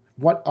through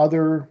what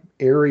other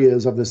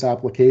areas of this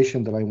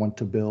application that I want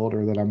to build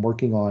or that I'm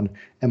working on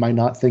am I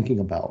not thinking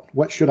about?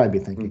 What should I be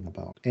thinking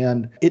about?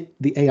 And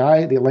the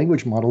AI, the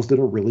language models did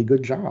a really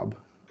good job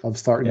of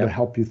starting to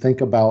help you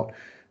think about,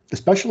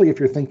 especially if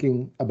you're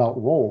thinking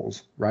about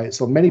roles, right?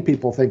 So many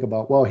people think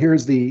about, well,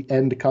 here's the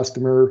end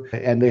customer,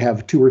 and they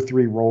have 2 or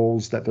 3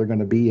 roles that they're going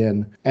to be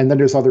in. And then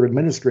there's other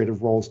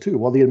administrative roles too.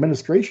 Well, the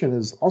administration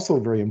is also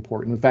very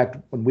important. In fact,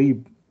 when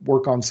we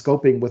work on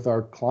scoping with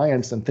our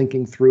clients and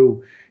thinking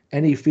through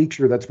any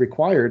feature that's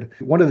required,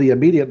 one of the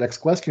immediate next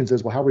questions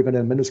is, well, how are we going to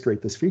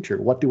administrate this feature?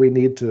 What do we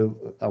need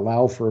to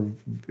allow for,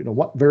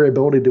 what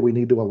variability do we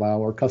need to allow,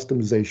 or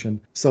customization,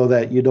 so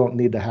that you don't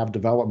need to have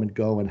development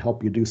go and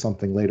help you do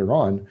something later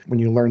on when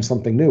you learn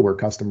something new where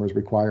customers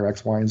require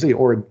X, Y, and Z,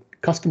 or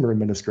customer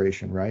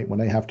administration, right? When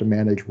they have to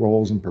manage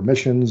roles and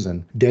permissions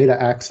and data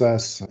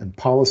access and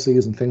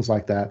policies and things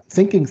like that.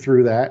 Thinking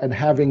through that and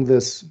having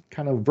this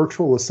kind of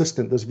virtual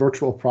assistant, this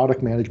virtual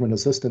product management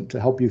assistant to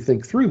help you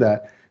think through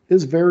that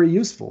is very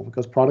useful,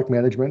 because product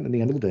management at the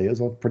end of the day is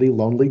a pretty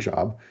lonely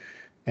job.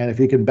 And if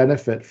you can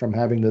benefit from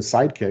having this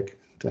sidekick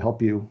to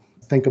help you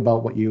think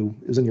about what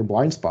is in your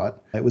blind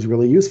spot, it was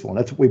really useful. And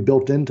that's what we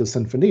built into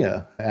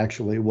Sinfonia,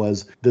 actually,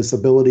 was this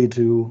ability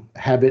to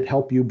have it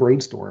help you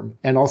brainstorm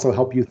and also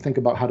help you think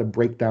about how to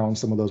break down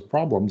some of those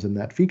problems in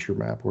that feature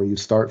map, where you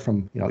start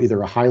from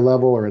either a high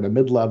level or at a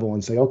mid level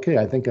and say, okay,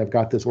 I think I've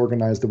got this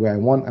organized the way I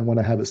want. I want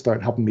to have it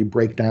start helping me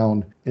break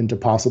down into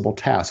possible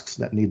tasks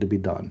that need to be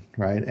done,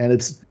 right? And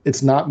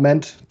it's not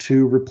meant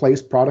to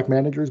replace product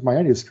managers by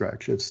any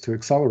stretch. It's to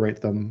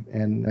accelerate them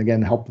and,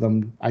 again, help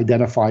them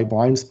identify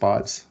blind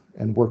spots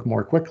and work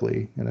more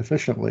quickly and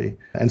efficiently,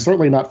 and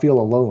certainly not feel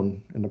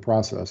alone in the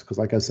process. Because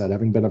like I said,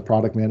 having been a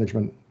product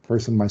management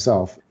person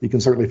myself, you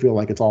can certainly feel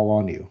like it's all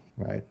on you,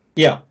 right?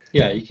 Yeah,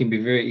 you can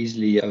be very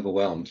easily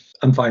overwhelmed.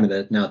 I'm finding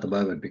that now at the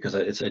moment because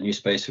it's a new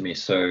space for me.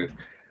 So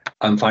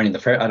I'm finding I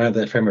don't have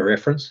that frame of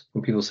reference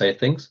when people say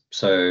things.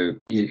 So,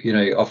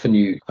 often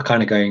you are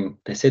kind of going,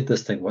 they said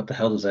this thing, what the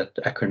hell does that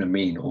acronym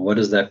mean? Or what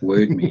does that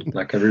word mean?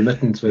 Like a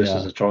remittance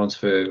versus a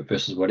transfer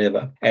versus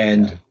whatever.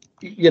 And,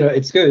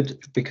 it's good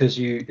because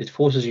it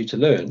forces you to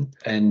learn.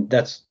 And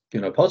that's,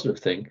 a positive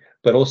thing.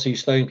 But also you're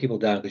slowing people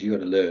down because you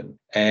got to learn.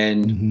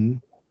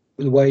 And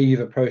the way you've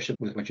approached it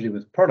with what you do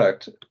with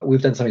product,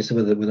 we've done something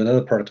similar with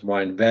another product of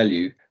mine,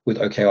 Value, with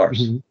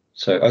OKRs.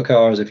 So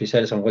OKRs, if you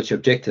say to someone, what's your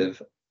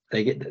objective?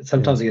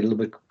 Sometimes they get a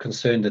little bit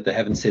concerned that they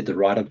haven't said the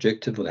right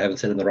objective or they haven't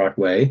said it in the right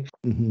way.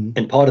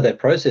 And part of that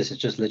process is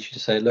just literally to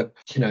say, look,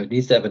 it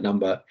needs to have a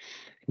number,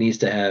 it needs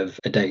to have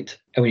a date,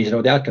 and we need to know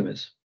what the outcome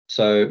is.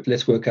 So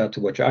let's work out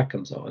to what your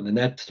outcomes are. And then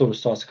that sort of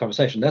starts the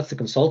conversation. That's the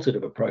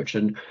consultative approach.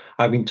 And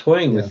I've been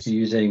toying with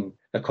using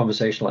a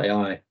conversational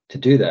AI to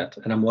do that.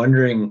 And I'm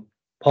wondering,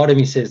 part of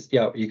me says,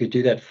 you could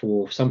do that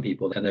for some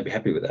people and they'd be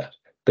happy with that.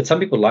 But some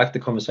people like the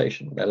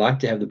conversation. They like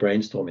to have the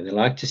brainstorming. They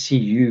like to see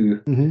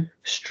you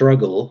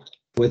struggle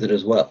with it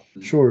as well.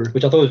 Sure.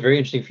 Which I thought was very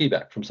interesting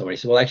feedback from somebody. He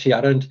said, well, actually,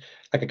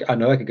 I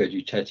know I could go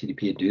to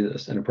ChatGPT and do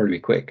this and it'll probably be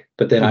quick.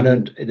 But then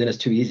then it's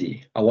too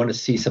easy. I want to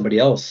see somebody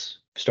else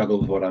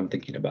struggle with what I'm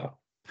thinking about.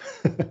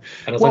 And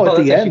I was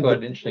that's actually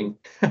quite interesting.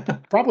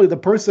 Probably the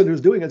person who's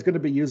doing it's going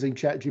to be using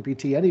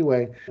ChatGPT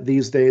anyway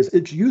these days.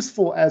 It's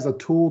useful as a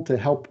tool to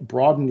help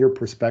broaden your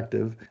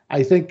perspective.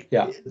 I think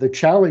the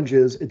challenge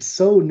is it's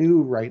so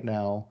new right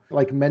now,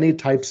 like many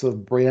types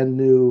of brand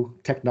new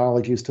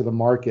technologies to the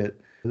market.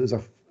 There's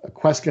a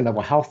question of,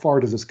 well, how far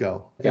does this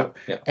go?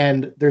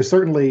 And there's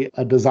certainly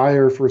a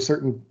desire for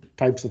certain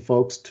types of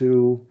folks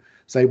to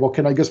say, well,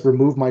 can I just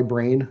remove my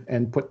brain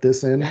and put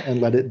this in and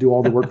let it do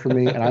all the work for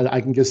me? And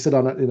I can just sit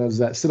on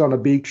a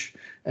beach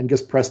and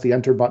just press the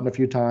enter button a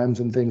few times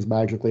and things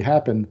magically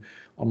happen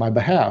on my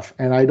behalf.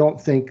 And I don't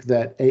think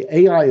that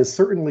AI is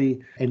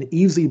certainly an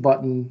easy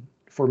button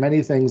for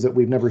many things that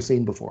we've never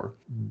seen before,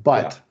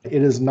 but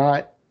it is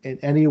not in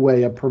any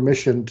way a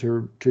permission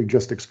to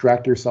just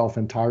extract yourself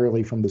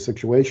entirely from the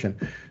situation.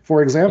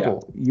 For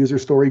example, user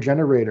story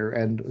generator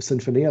and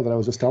Sinfonia that I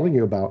was just telling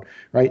you about,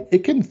 right?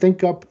 It can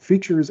think up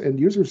features and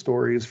user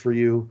stories for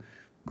you.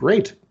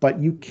 Great, but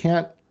you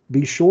can't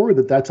be sure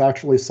that that's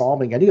actually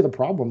solving any of the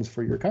problems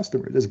for your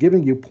customers. It's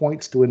giving you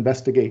points to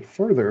investigate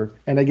further.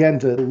 And again,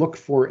 to look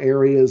for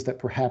areas that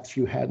perhaps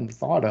you hadn't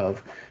thought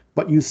of.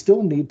 But you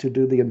still need to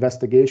do the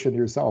investigation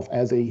yourself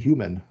as a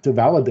human to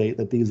validate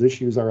that these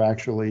issues are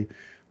actually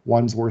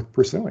one's worth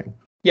pursuing.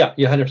 Yeah,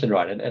 you're 100%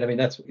 right. And I mean,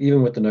 that's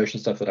even with the Notion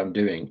stuff that I'm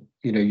doing,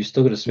 you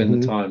still got to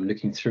spend the time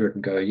looking through it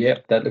and go,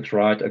 that looks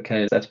right.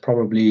 Okay, that's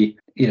probably,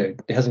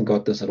 it hasn't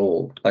got this at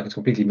all. Like it's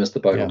completely missed the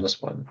boat on this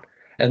one.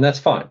 And that's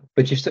fine.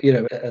 But you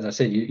still, as I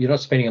said, you're not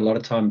spending a lot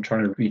of time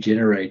trying to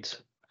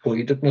regenerate, or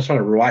you're not trying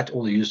to write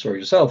all the user stories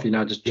yourself. You're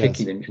now just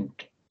checking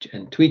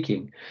and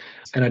tweaking.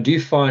 And I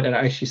do find, and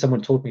actually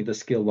someone taught me this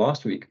skill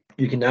last week,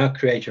 you can now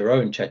create your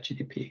own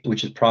ChatGPT,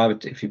 which is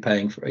private if you're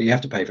paying for it. You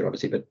have to pay for it,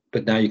 obviously,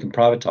 but now you can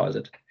privatize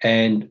it.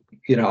 And,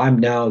 I'm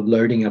now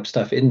loading up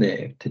stuff in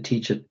there to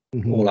teach it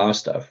all our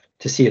stuff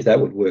to see if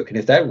that would work. And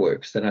if that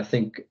works, then I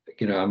think,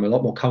 I'm a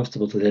lot more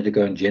comfortable to let it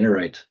go and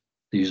generate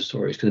the user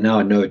stories, because now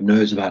I know it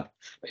knows about,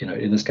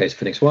 in this case,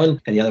 Phoenix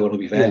One, and the other one will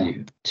be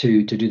Value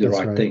to do the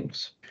right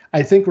things.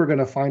 I think we're going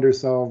to find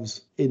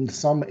ourselves in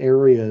some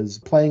areas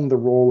playing the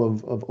role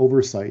of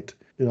oversight,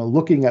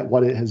 looking at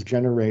what it has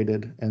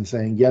generated and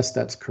saying, yes,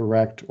 that's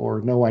correct,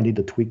 or no, I need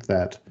to tweak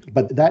that.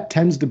 But that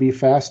tends to be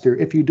faster.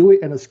 If you do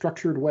it in a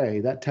structured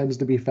way, that tends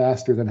to be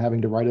faster than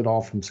having to write it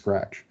all from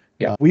scratch.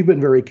 We've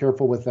been very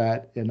careful with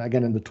that. And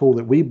again, in the tool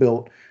that we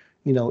built,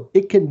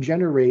 it can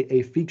generate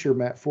a feature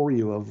map for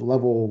you of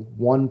level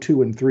 1,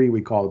 2, and 3, we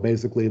call it,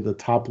 basically the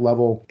top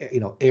level,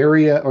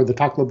 area or the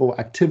top level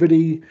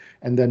activity,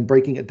 and then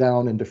breaking it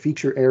down into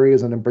feature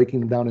areas and then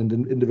breaking them down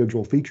into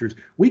individual features.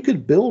 We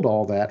could build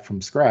all that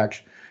from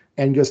scratch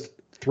and just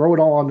throw it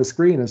all on the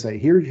screen and say,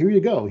 here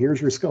you go,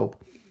 here's your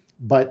scope.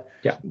 But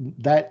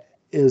that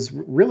is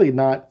really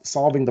not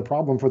solving the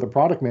problem for the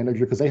product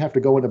manager, because they have to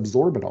go and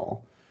absorb it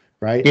all.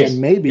 Right. Yes, and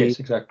maybe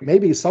exactly.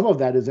 Maybe some of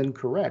that is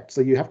incorrect.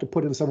 So you have to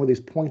put in some of these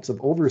points of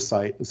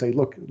oversight and say,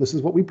 look, this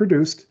is what we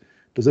produced.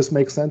 Does this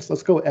make sense?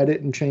 Let's go edit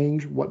and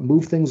change,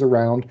 move things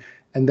around.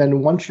 And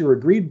then once you're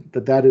agreed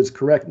that that is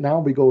correct, now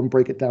we go and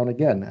break it down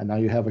again. And now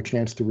you have a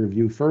chance to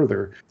review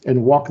further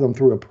and walk them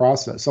through a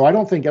process. So I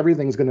don't think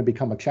everything's going to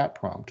become a chat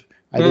prompt.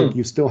 I think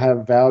you still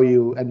have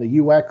value, and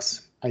the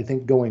UX, I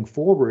think going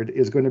forward,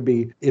 is going to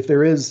be, if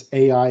there is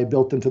AI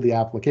built into the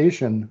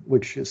application,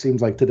 which it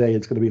seems like today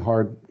it's going to be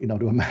hard,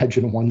 to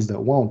imagine ones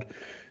that won't,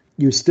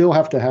 you still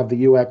have to have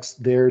the UX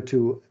there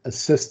to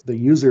assist the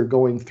user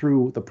going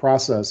through the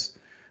process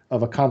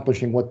of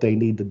accomplishing what they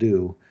need to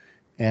do.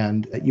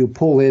 and you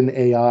pull in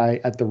AI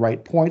at the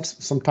right points.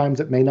 Sometimes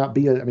it may not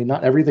be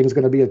not everything's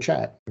going to be a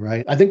chat,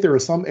 right? I think there are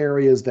some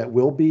areas that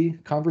will be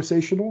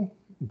conversational,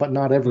 but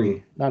not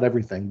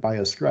everything by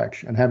a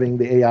stretch. And having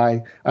the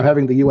AI,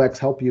 having the UX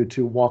help you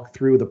to walk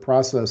through the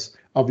process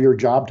of your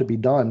job to be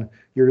done,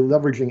 you're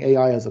leveraging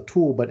AI as a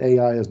tool, but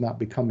AI is not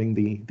becoming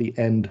the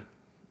end.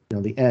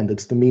 The end.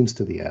 It's the means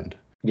to the end.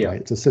 Yeah,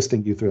 right? It's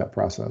assisting you through that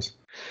process.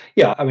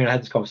 Yeah, I mean, I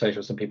had this conversation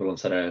with some people on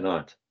Saturday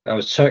night. I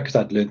was showing, because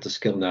I'd learned the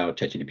skill now at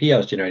ChatGPT, I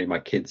was generating my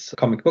kids'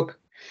 comic book,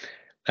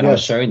 and I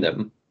was showing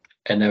them,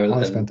 and they were,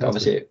 and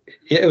obviously,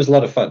 it was a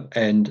lot of fun,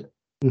 and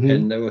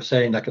they were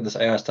saying, like, this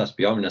AI stuff's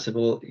beyond me. And I said,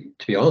 well,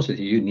 to be honest with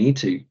you, you need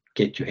to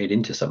get your head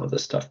into some of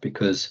this stuff,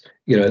 because,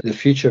 the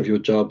future of your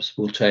jobs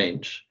will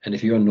change, and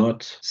if you're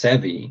not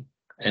savvy,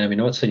 and I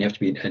mean, I'm not saying you have to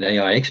be an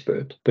AI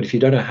expert, but if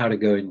you don't know how to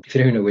go, and if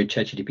you don't know where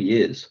ChatGPT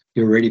is,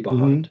 you're already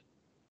behind.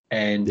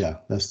 And yeah,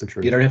 that's the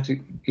truth. You don't have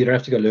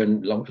to go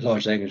learn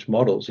large language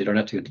models. You don't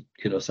have to,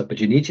 stuff,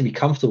 but you need to be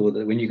comfortable with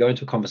it. When you go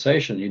into a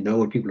conversation, you know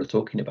what people are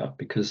talking about,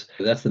 because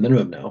that's the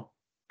minimum now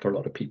for a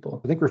lot of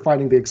people. I think we're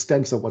finding the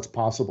extent of what's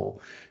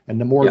possible.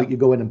 And the more that you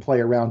go in and play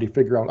around, you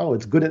figure out, oh,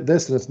 it's good at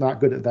this and it's not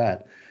good at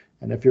that.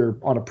 And if you're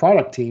on a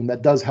product team,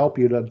 that does help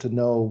you to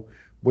know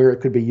where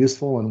it could be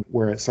useful and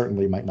where it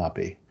certainly might not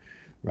be.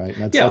 Right.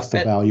 And that's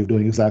the value of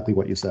doing exactly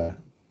what you said.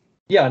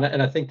 Yeah,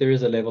 and I think there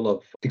is a level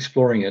of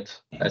exploring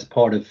it as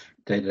part of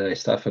day-to-day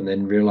stuff, and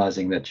then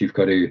realizing that you've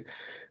got to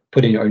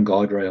put in your own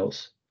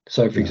guardrails.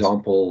 So, for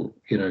example,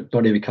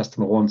 not every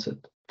customer wants it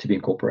to be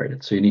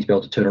incorporated, so you need to be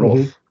able to turn it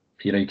off.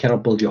 You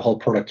cannot build your whole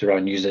product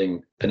around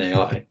using an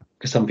AI,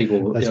 because some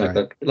people,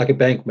 like a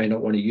bank, may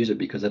not want to use it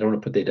because they don't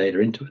want to put their data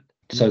into it.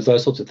 So it's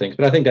those sorts of things.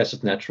 But I think that's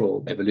just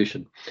natural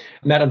evolution.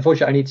 Matt,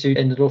 unfortunately, I need to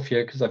end it off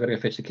here because I've got to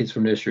go fetch the kids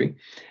from nursery.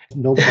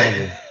 No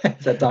problem.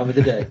 It's that time of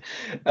the day.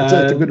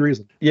 It's a good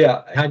reason.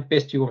 Yeah. How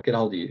best do you want to get a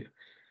hold of you?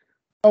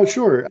 Oh,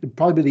 sure. It'd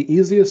probably be the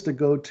easiest to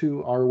go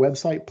to our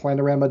website,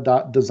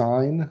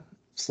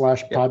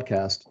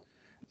 planorama.design/podcast.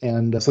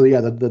 And so,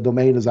 the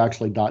domain is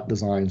actually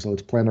 .design. So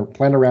it's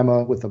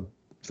Planorama with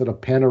instead of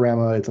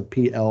panorama, it's a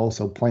PL.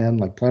 So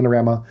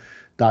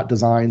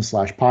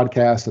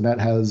planorama.design/podcast. And that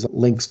has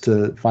links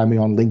to find me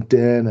on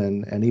LinkedIn.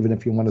 And even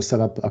if you want to set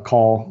up a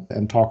call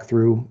and talk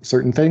through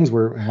certain things,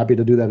 we're happy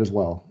to do that as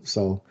well.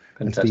 So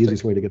That's the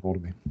easiest way to get hold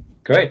of me.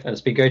 Great. And it's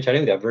been great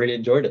chatting with you. I've really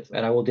enjoyed it.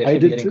 And I will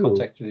definitely get in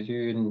contact with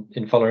you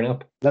in following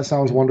up. That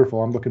sounds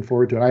wonderful. I'm looking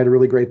forward to it. I had a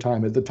really great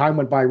time. The time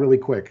went by really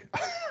quick.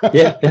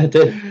 Yeah, it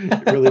did.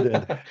 It really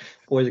did.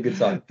 Always a good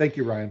sign. Thank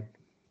you, Ryan.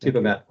 Super,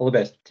 Matt. All the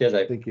best. Cheers,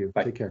 Abe. Thank you.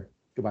 Bye. Take care.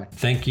 Goodbye.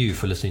 Thank you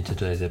for listening to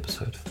today's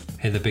episode.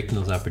 Heather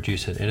Bicknell is our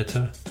producer and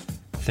editor.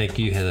 Thank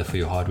you, Heather, for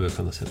your hard work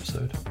on this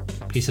episode.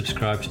 Please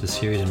subscribe to the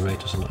series and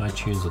rate us on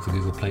iTunes or the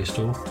Google Play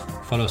Store.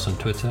 Follow us on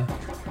Twitter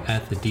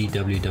 @the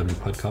DWW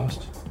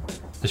Podcast.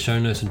 The show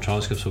notes and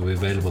transcripts will be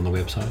available on the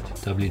website,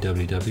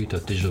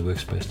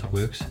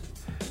 www.digitalworkspace.works.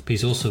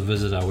 Please also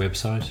visit our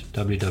website,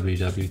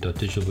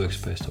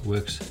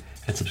 www.digitalworkspace.works,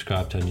 and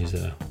subscribe to our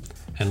newsletter.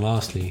 And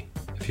lastly,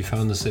 if you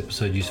found this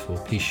episode useful,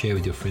 please share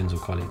with your friends or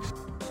colleagues.